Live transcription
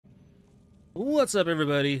What's up,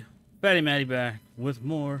 everybody? Fatty Matty back with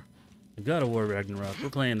more God of War Ragnarok. We're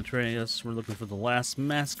playing Atreus. We're looking for the last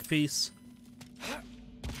mask piece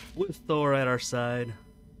with Thor at our side.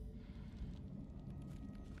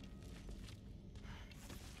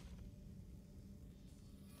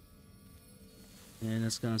 And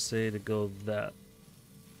it's gonna say to go that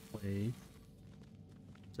way.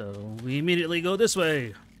 So we immediately go this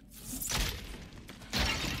way.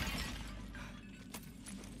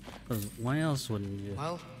 Why else wouldn't you?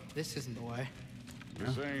 Well, this isn't the way.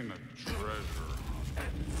 This ain't a treasure.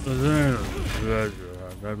 This ain't a treasure.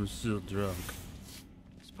 I'm still drunk.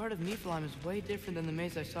 This part of Niflheim is way different than the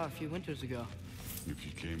maze I saw a few winters ago. If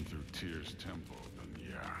you came through Tyr's temple, then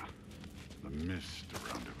yeah. The mist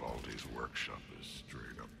around Ivaldi's workshop is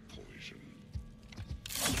straight up poison.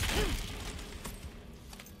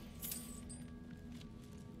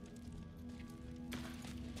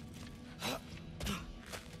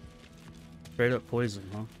 Straight up poison,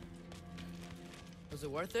 huh? Was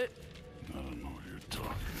it worth it? I don't know what you're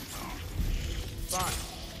talking about. Fine.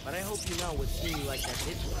 But I hope you know what seeing you like that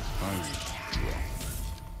did to us. I was drunk,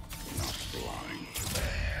 not blind.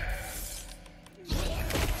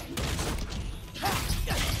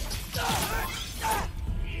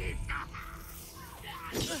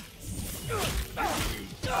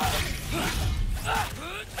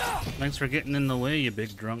 Thanks for getting in the way, you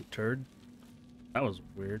big drunk turd. That was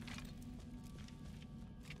weird.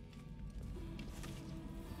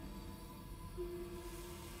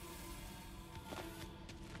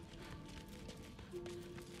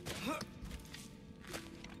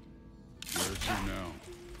 Where to now?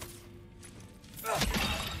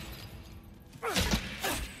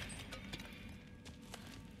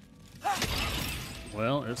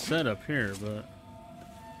 Well, it's set up here, but...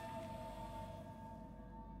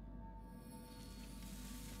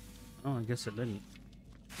 Oh, I guess it didn't.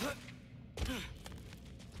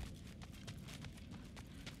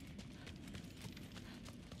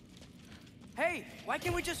 Hey, why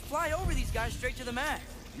can't we just fly over these guys straight to the mat?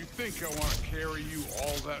 You think I want to carry you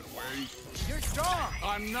all that way? You're strong!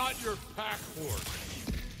 I'm not your pack horse.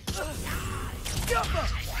 Jump up!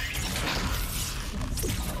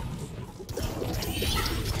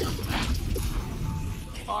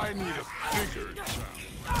 I need a bigger challenge.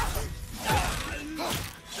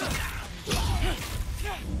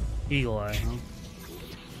 Eagle Eye, huh?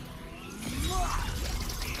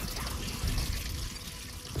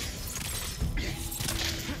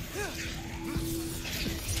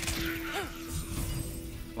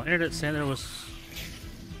 Why did it say there was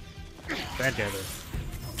bad guy there?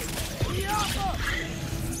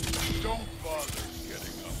 Don't bother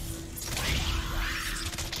getting up.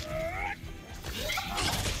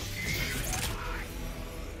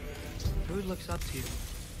 Who looks up to you?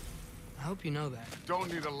 I hope you know that.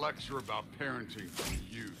 Don't need a lecture about parenting from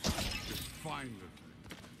youth. Just find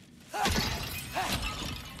the thing.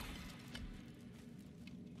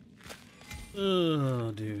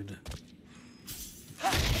 Oh, dude.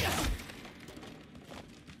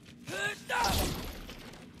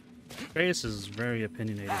 Face is very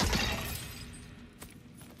opinionated.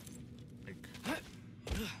 Like,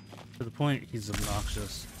 to the point he's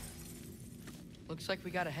obnoxious. Looks like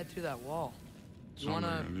we gotta head through that wall. You Something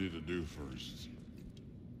wanna... I need to do first.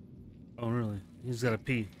 Oh, really? He's gotta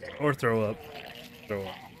pee. Or throw up. Throw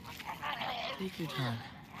up. Take your time.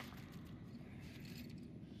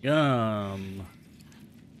 Yum.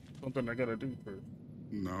 Something I gotta do first.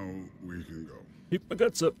 Now we can go. Keep my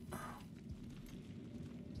guts up.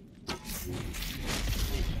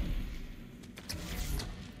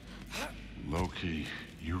 Loki,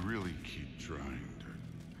 you really keep trying to...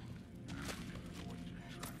 I don't even know what you're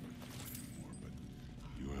trying to do anymore, but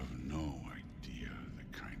you have no idea the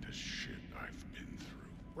kind of shit I've been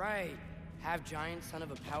through. Right. Half giant, son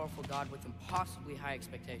of a powerful god with impossibly high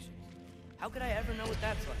expectations. How could I ever know what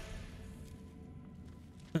that's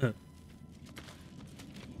like?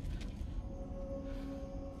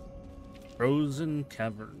 Frozen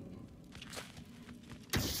cavern.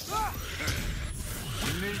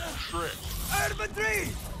 Neat trick.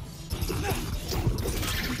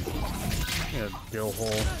 Yeah, dill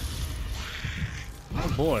hole. Oh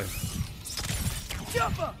boy.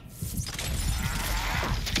 Jump up!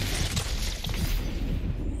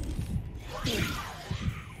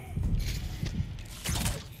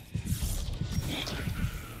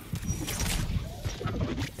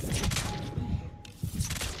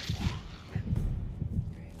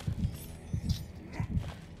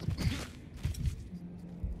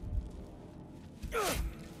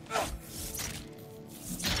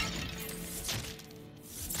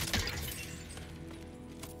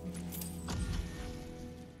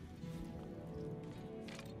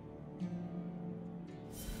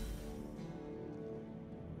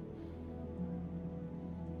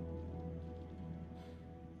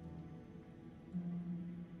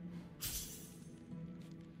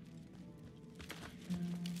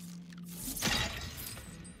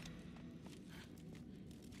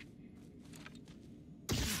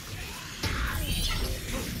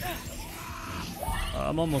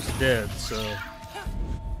 I'm almost dead, so... You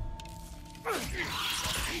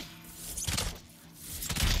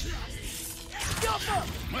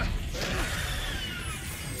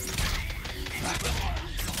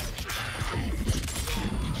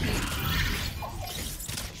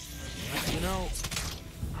know,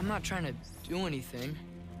 I'm not trying to do anything.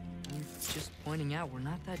 I'm just pointing out we're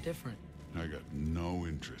not that different. I got no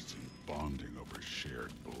interest in bonding over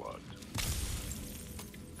shared blood.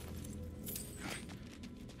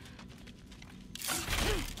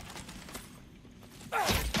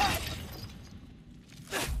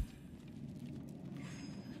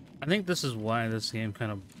 I think this is why this game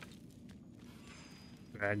kind of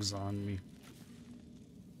drags on me.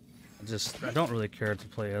 I don't really care to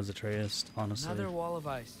play as Atreus, honestly. Another wall of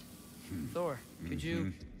ice. Thor, could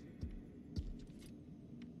you...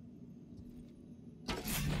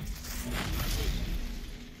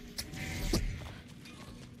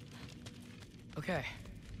 Okay,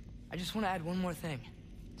 I just want to add one more thing.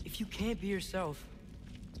 If you can't be yourself,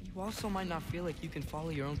 you also might not feel like you can follow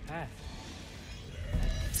your own path.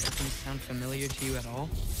 That doesn't sound familiar to you at all?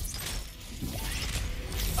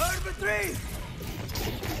 Number 3!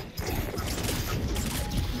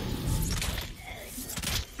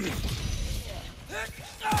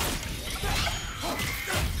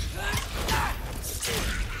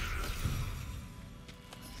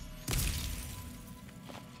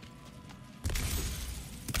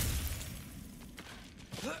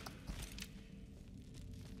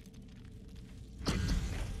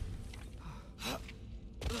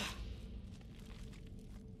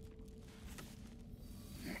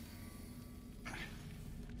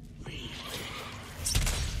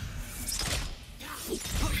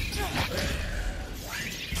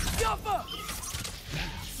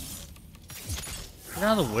 Get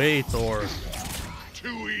out of the way, Thor.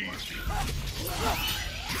 Too easy.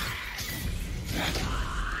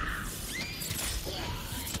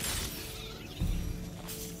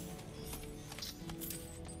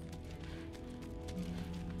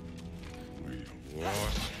 We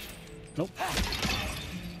lost. Nope.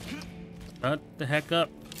 Shut the heck up.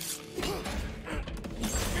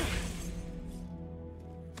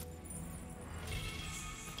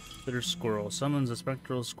 Bitter squirrel summons a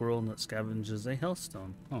spectral squirrel that scavenges a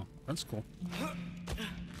hellstone. Oh, that's cool.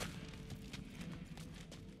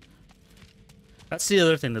 That's the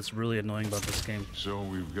other thing that's really annoying about this game. So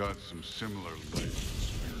we've got some similar life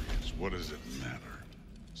experience. What does it matter?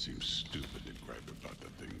 Seems stupid to gripe about the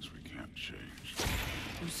things we can't change.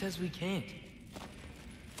 Who says we can't?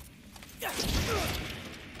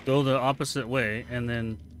 Go the opposite way, and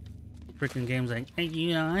then freaking game's like, hey,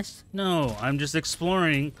 you guys? No, I'm just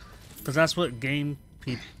exploring, because that's what game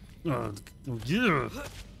people... yeah.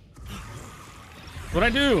 What'd I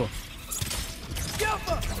do?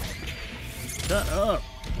 Shut up.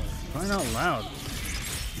 Crying out loud.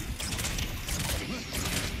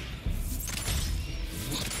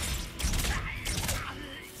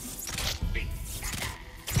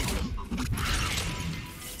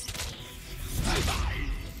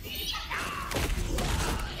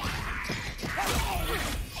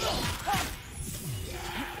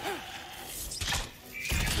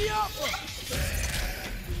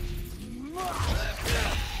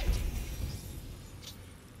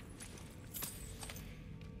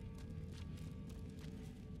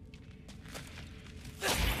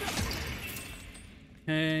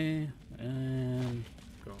 Okay, and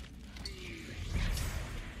go.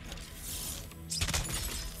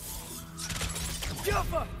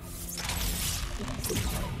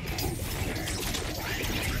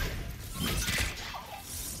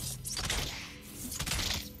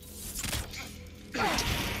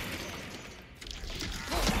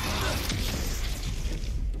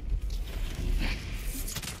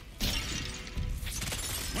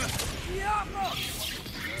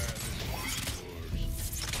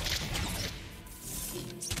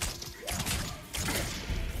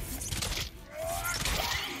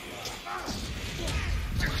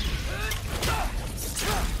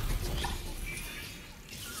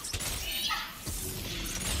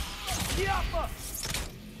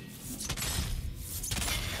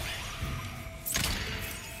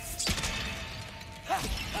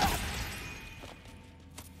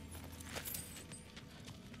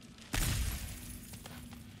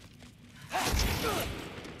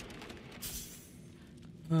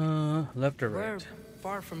 Left or right? We're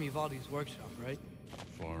far from Ivaldi's workshop, right?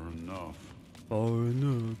 Far enough. Far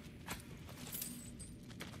enough.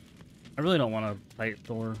 I really don't want to fight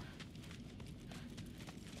Thor.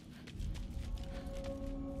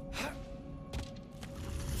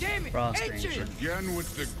 Game Damn it! Frost Ancient! Ancient. Again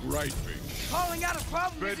with the griping. Calling out a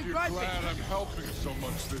problem Bet isn't you're griping. glad I'm helping so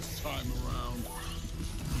much this time around.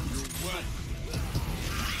 You're welcome.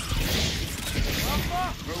 I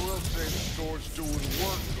will say the sword's doing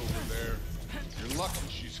work over there. You're lucky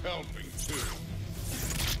she's helping, too.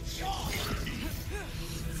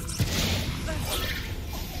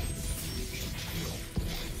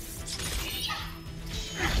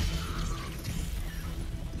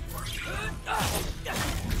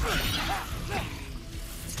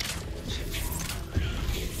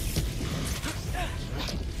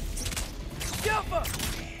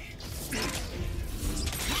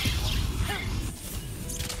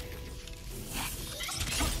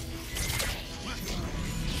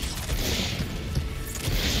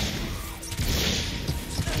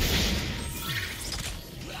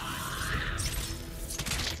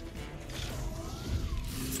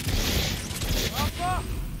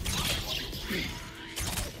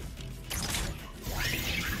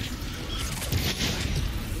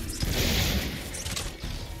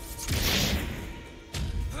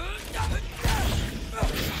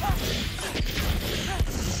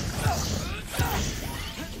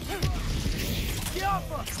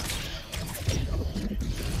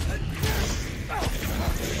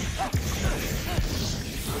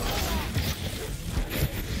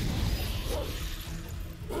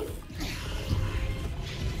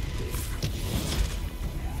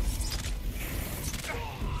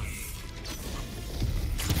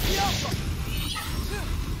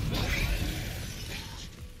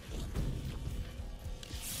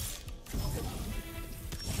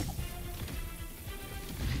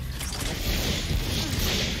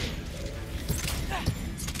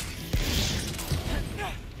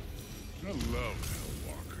 I love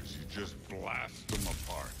Hellwalkers. You just blast them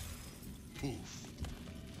apart. Poof.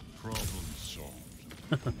 Problem solved.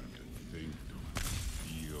 I don't have to think, don't have to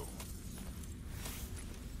feel.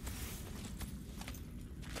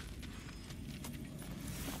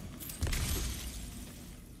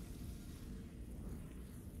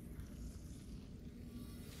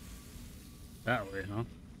 That way, huh?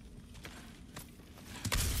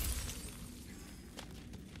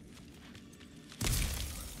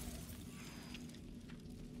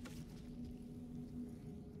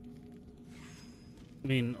 I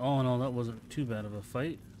mean, all in all, that wasn't too bad of a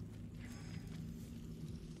fight.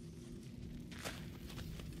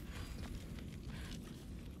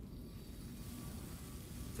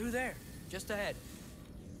 Through there, just ahead.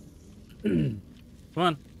 Come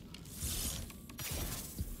on.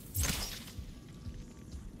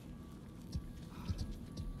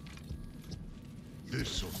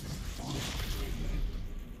 This'll be fun.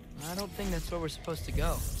 I don't think that's where we're supposed to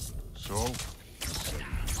go. So, say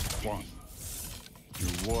one.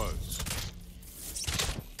 It was.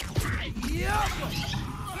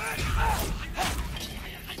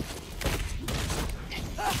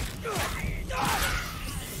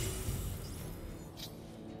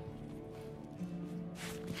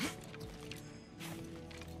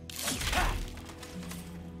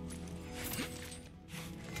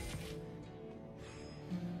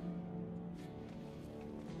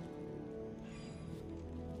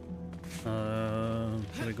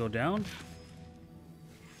 Should I go down?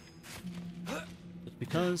 Just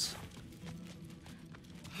because.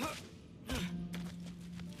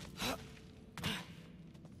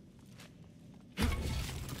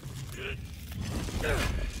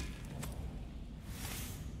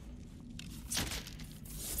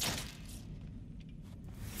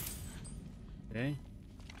 Okay.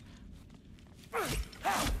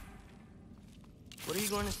 What are you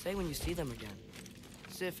going to say when you see them again?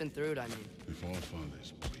 Siphon through it, I mean. If all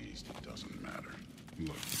father's pleased, it doesn't matter.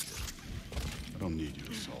 Look, I don't need you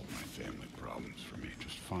to solve my family problems for me.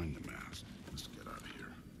 Just find the mask. Let's get out of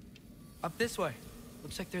here. Up this way.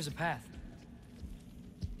 Looks like there's a path.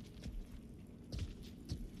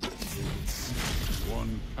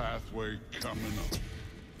 One pathway coming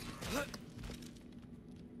up.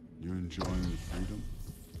 You enjoying the freedom?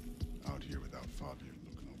 Out here without father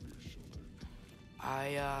looking over your shoulder.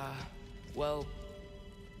 Well,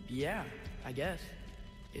 yeah, I guess.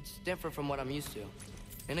 It's different from what I'm used to.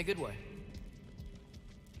 In a good way.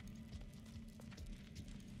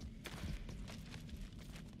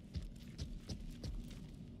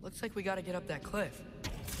 Looks like we gotta get up that cliff.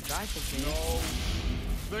 I think No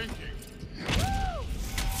thinking.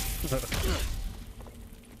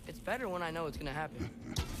 it's better when I know it's gonna happen.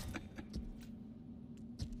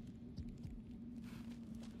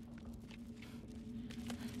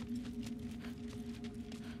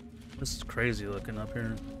 This is crazy looking up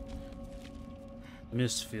here.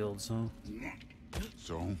 Mist fields, huh?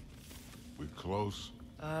 So, we close?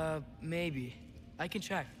 Maybe. I can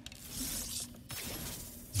check.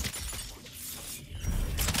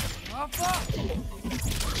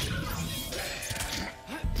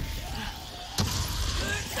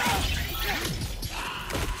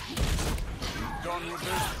 Done with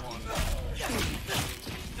this one.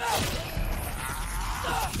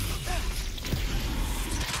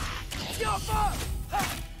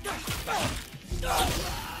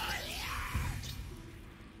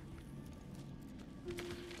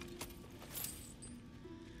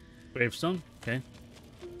 Gravestone, okay.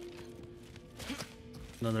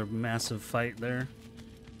 Another massive fight there.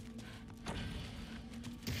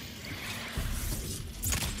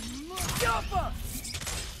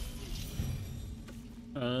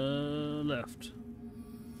 Left.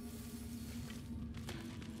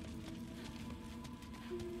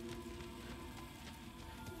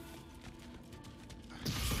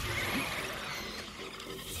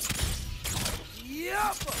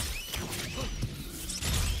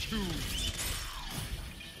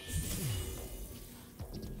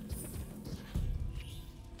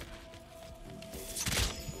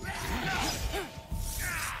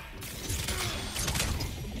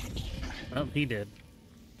 Well, he did.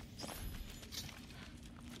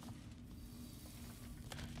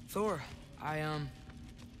 Thor, I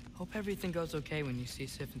hope everything goes okay when you see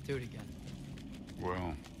Sif and Thud again.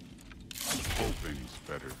 Well, hoping's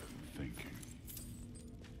better than thinking.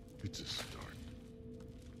 It's a start.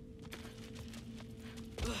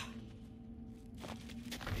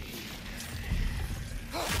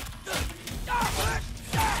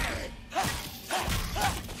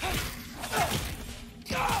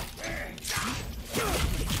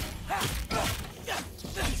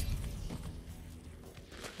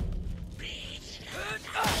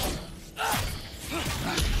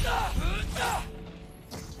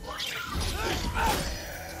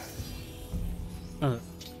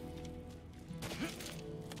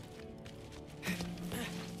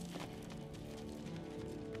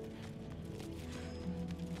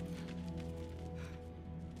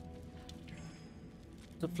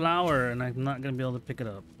 It's a flower, and I'm not gonna be able to pick it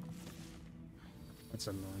up. That's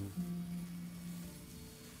annoying.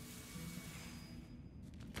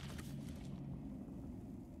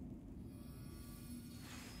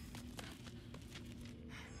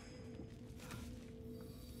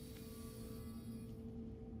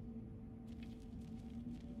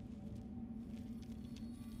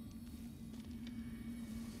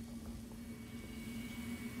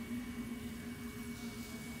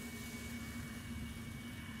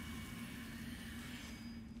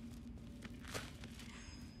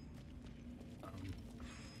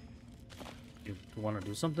 You want to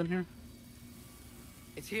do something here?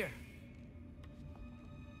 It's here.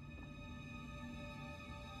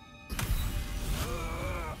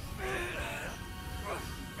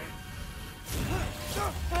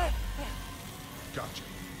 Gotcha.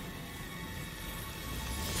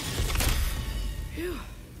 Phew.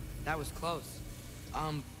 That was close.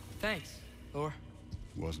 Thanks, Thor.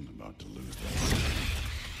 Wasn't about to lose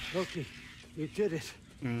that. Loki, you did it.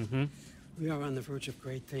 Mm-hmm. We are on the verge of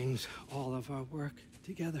great things. All of our work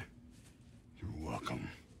together. You're welcome.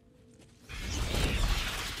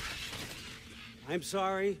 I'm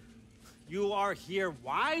sorry. You are here.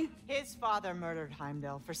 Why? His father murdered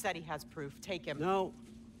Heimdall. Forseti has proof. Take him. No.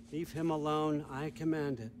 Leave him alone. I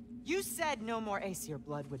command it. You said no more Aesir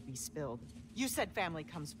blood would be spilled. You said family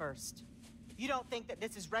comes first. You don't think that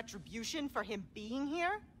this is retribution for him being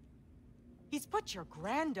here? He's put your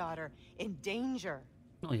granddaughter in danger.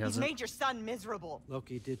 No, he He's hasn't. made your son miserable.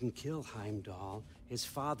 Loki didn't kill Heimdall. His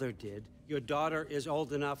father did. Your daughter is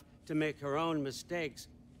old enough to make her own mistakes.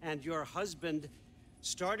 And your husband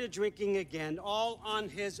started drinking again, all on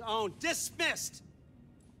his own. Dismissed!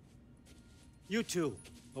 You two,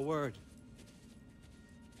 a word.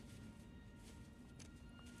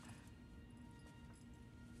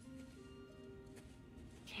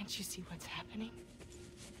 Can't you see what's happening?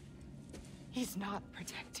 He's not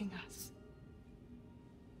protecting us.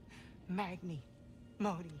 Magni,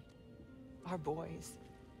 Modi, our boys.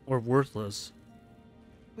 Or worthless.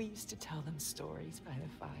 We used to tell them stories by the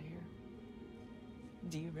fire.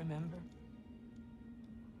 Do you remember?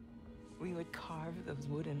 We would carve those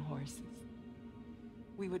wooden horses.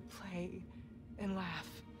 We would play and laugh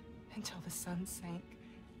until the sun sank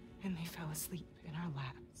and they fell asleep in our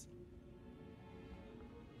laps.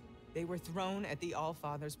 They were thrown at the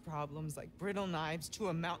Allfather's problems like brittle knives to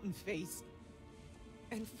a mountain face.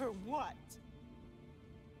 And for what?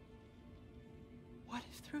 What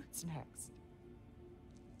if Thrud's next?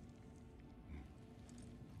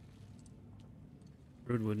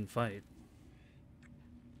 Thrud wouldn't fight.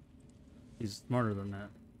 He's smarter than that.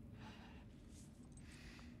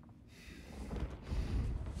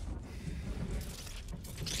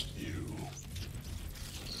 You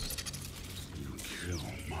kill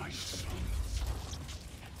my sons.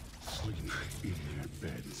 Sleep in their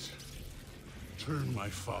beds. Turn my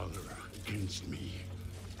father against me.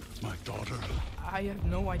 My daughter. I have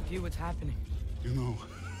no idea what's happening. You know,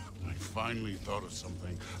 I finally thought of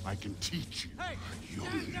something I can teach you. Hey,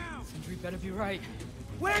 stand down! Sindri better be right.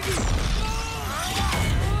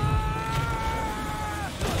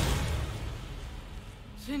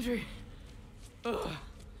 Sindri! Ugh.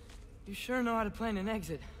 You sure know how to plan an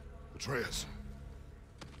exit. Atreus.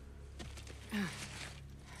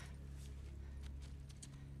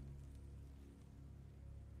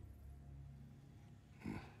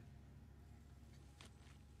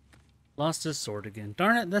 Lost his sword again.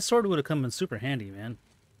 Darn it, that sword would have come in super handy, man.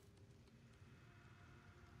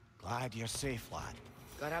 Glad you're safe, lad.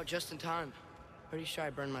 Got out just in time. Pretty sure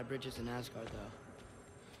I burned my bridges in Asgard, though.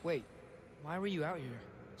 Wait, why were you out here?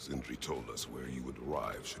 Sindri told us where you would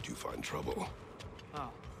arrive should you find trouble. Oh,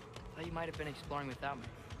 thought you might have been exploring without me.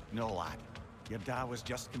 No, lad. Your dad was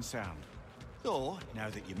just concerned. Though, now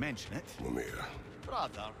that you mention it... Mimir,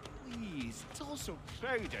 Brother, please. It's all so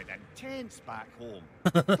crowded and tense back home.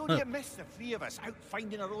 Don't you miss the three of us out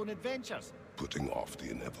finding our own adventures? putting off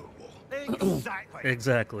the inevitable. Exactly.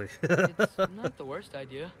 Exactly. It's not the worst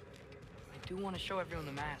idea. I do want to show everyone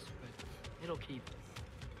the mask, but it'll keep.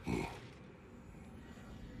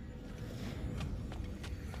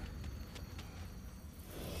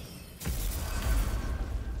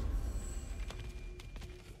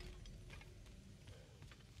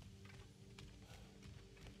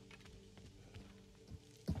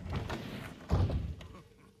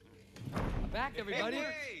 Back, everybody.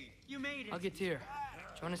 Hey, you made it. I'll get Tyr.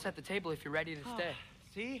 Join us at the table if you're ready to stay.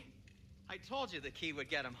 See? I told you the key would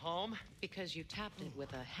get him home. Because you tapped it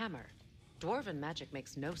with a hammer. Dwarven magic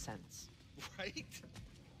makes no sense. Right?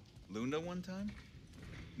 Luna one time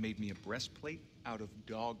made me a breastplate out of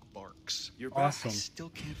dog barks. You're Awesome. I still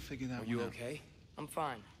can't figure that Are one you out. okay? I'm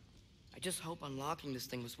fine. I just hope unlocking this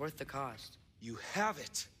thing was worth the cost. You have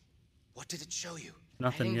it. What did it show you? I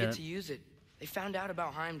Nothing didn't yet. get to use it. They found out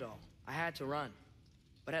about Heimdall. I had to run.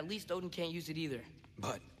 But at least Odin can't use it either.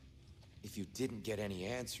 But if you didn't get any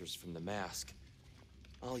answers from the mask,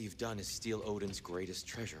 all you've done is steal Odin's greatest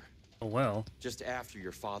treasure. Oh well. Just after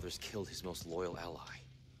your father's killed his most loyal ally.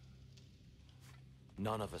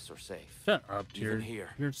 None of us are safe. Shut up, Even Tyr. here.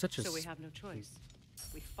 You're such a. So we have no choice.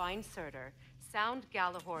 We find Surtur, sound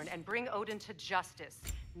Galahorn, and bring Odin to justice.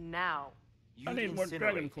 Now. You need more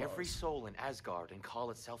dragon incinerate every claws. soul in Asgard and call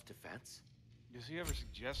it self-defense? Does he ever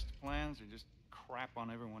suggest plans or just crap on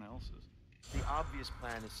everyone else's? The obvious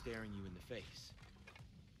plan is staring you in the face.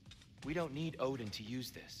 We don't need Odin to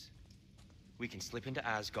use this. We can slip into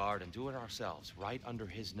Asgard and do it ourselves, right under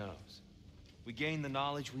his nose. We gain the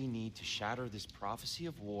knowledge we need to shatter this prophecy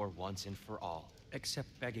of war once and for all. Except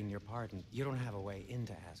begging your pardon, you don't have a way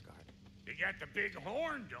into Asgard. They got the big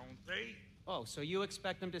horn, don't they? Oh, so you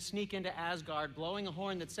expect them to sneak into Asgard blowing a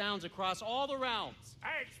horn that sounds across all the realms?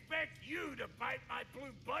 I expect you to bite my blue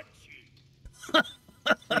butt cheek.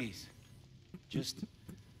 Please, just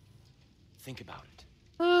think about it.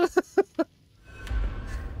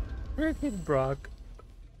 Freaking Brock.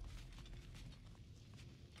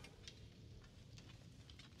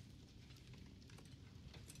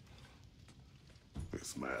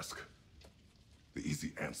 This mask. The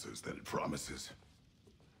easy answers that it promises.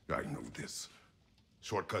 I know this.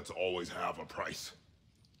 Shortcuts always have a price.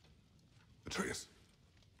 Atreus,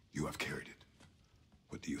 you have carried it.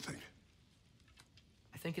 What do you think?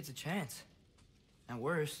 I think it's a chance. At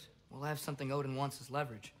worst, we'll have something Odin wants as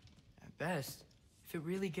leverage. At best, if it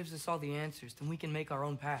really gives us all the answers, then we can make our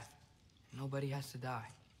own path. Nobody has to die.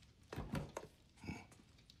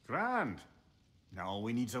 Grand. Now all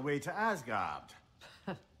we need's a way to Asgard.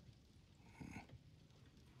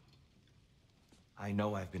 I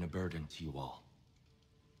know I've been a burden to you all.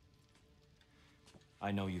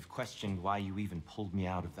 I know you've questioned why you even pulled me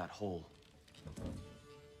out of that hole.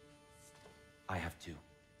 I have too.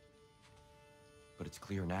 But it's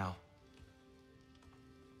clear now.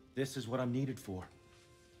 This is what I'm needed for.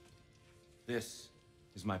 This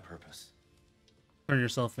is my purpose. Turn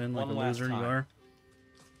yourself in like One a last loser you time. are.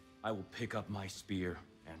 I will pick up my spear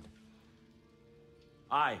and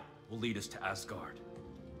I will lead us to Asgard.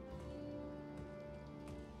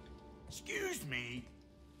 Excuse me,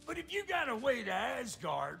 but if you got a way to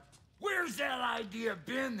Asgard, where's that idea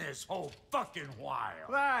been this whole fucking while?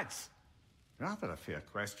 That's rather a fair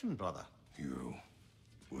question, brother. You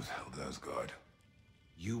withheld Asgard.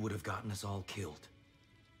 You would have gotten us all killed.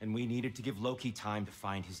 And we needed to give Loki time to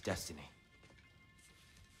find his destiny.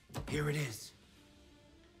 Here it is.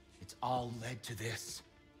 It's all led to this.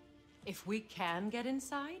 If we can get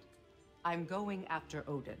inside, I'm going after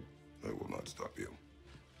Odin. I will not stop you.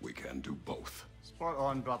 We can do both. Spot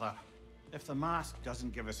on, brother. If the mask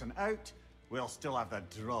doesn't give us an out, we'll still have the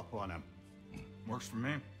drop on him. Works for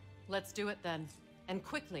me. Let's do it then. And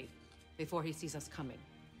quickly, before he sees us coming.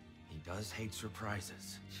 He does hate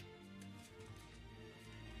surprises.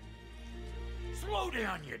 Slow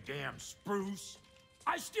down, you damn spruce.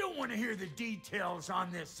 I still want to hear the details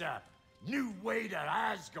on this, new way to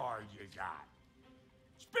Asgard you got.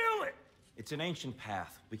 Spill it! It's an ancient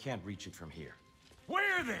path. We can't reach it from here.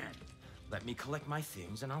 Where then? Let me collect my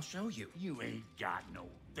things and I'll show you. You ain't got no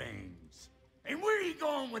things. And where you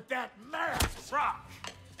going with that mask, Brock?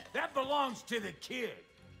 That belongs to the kid.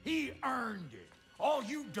 He earned it. All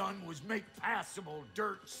you done was make passable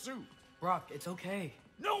dirt soup. Brock, it's okay.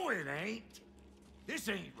 No, it ain't. This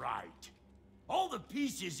ain't right. All the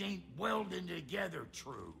pieces ain't welding together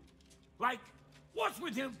true. Like, what's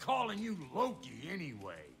with him calling you Loki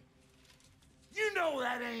anyway? You know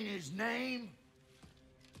that ain't his name.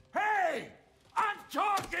 Hey! I'm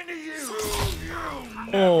talking to you!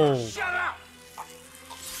 You never shut up!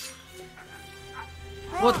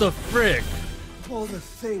 What the frick? All the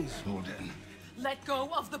things. Odin. Let go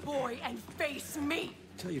of the boy and face me!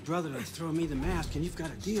 Tell your brother to throw me the mask and you've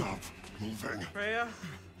got a deal. Stop moving. Freya,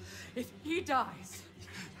 if he dies...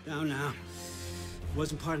 Now.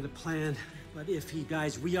 Wasn't part of the plan, but if he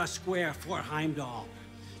dies, we are square for Heimdall.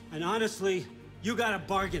 And honestly, you got a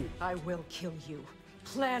bargain. I will kill you.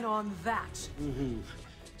 Plan on that. Mm-hmm.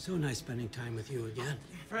 So nice spending time with you again.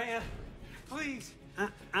 Freya, please.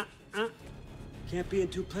 Can't be in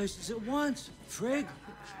two places at once, Frigg.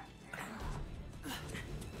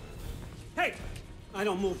 Hey! I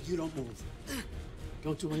don't move, you don't move.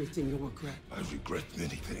 Don't do anything you'll regret. I regret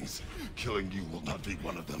many things. Killing you will not be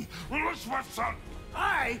one of them.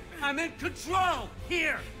 I'm in control!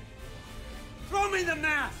 Here! Throw me the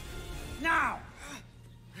mask! Now!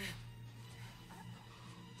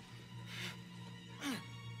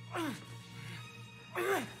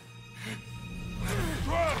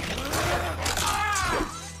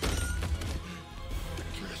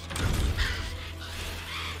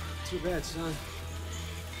 Too bad, son.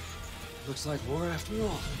 Looks like war after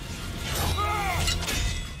all.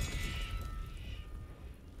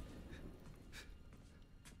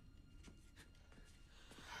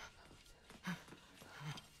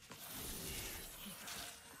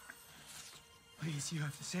 Please, you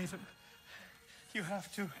have to save him. You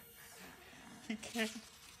have to. He can't.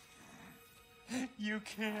 You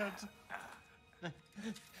can't.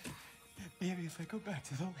 Maybe if I go back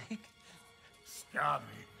to the lake. Stop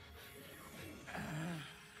me.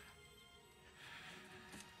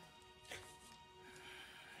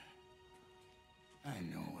 I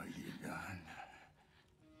know what you've done.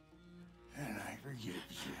 And I forgive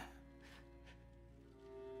you.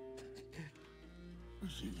 But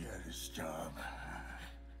you gotta stop.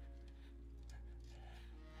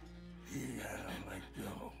 You gotta let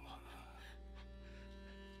go.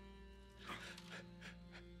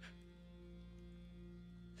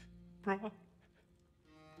 Bro.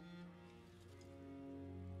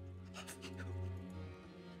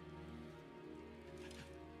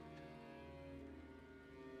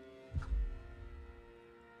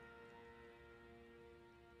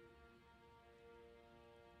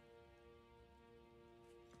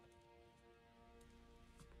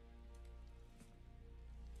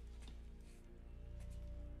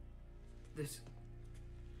 This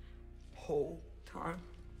whole time.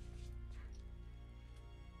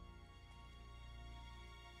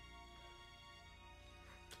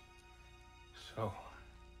 So,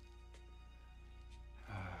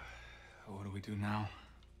 what do we do now?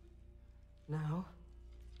 Now?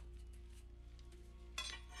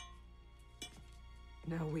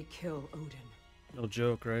 Now we kill Odin. No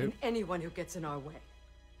joke, right? And anyone who gets in our way.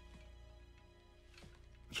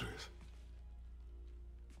 Atreus.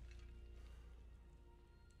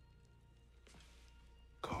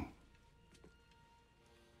 Come.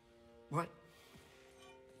 What?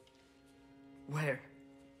 Where?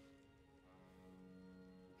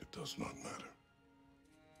 It does not matter.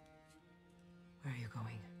 Where are you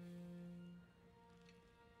going?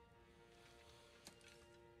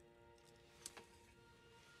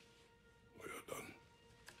 We are done.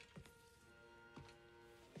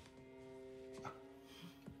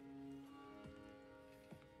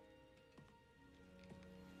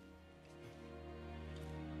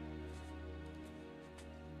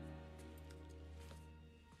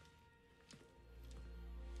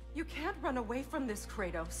 You can't run away from this,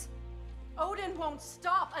 Kratos. Odin won't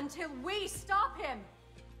stop until we stop him.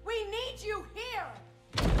 We need you here!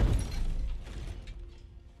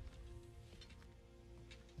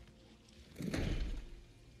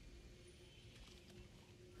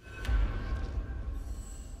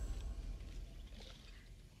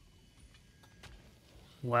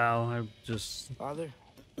 Wow, I just... Father,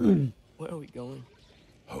 where are we going?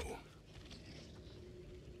 Home.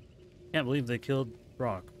 Can't believe they killed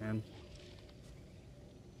Brock, man.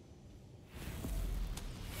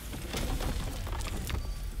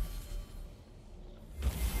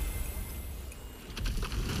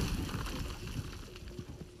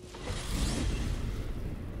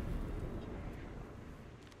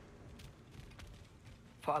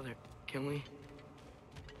 Father, can we?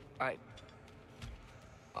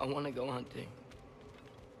 I want to go hunting.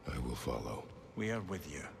 I will follow. We are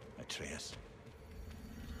with you, Atreus.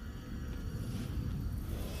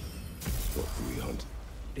 What do we hunt?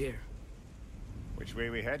 Deer. Which way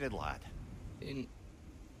we headed, lad? In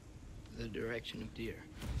the direction of deer.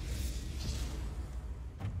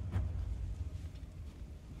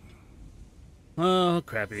 Oh,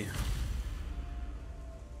 crappy.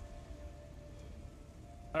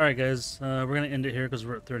 Alright guys, we're going to end it here because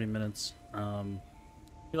we're at 30 minutes.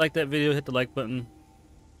 If you like that video, hit the like button.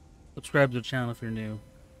 Subscribe to the channel if you're new.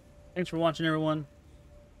 Thanks for watching, everyone.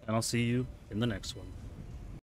 And I'll see you in the next one.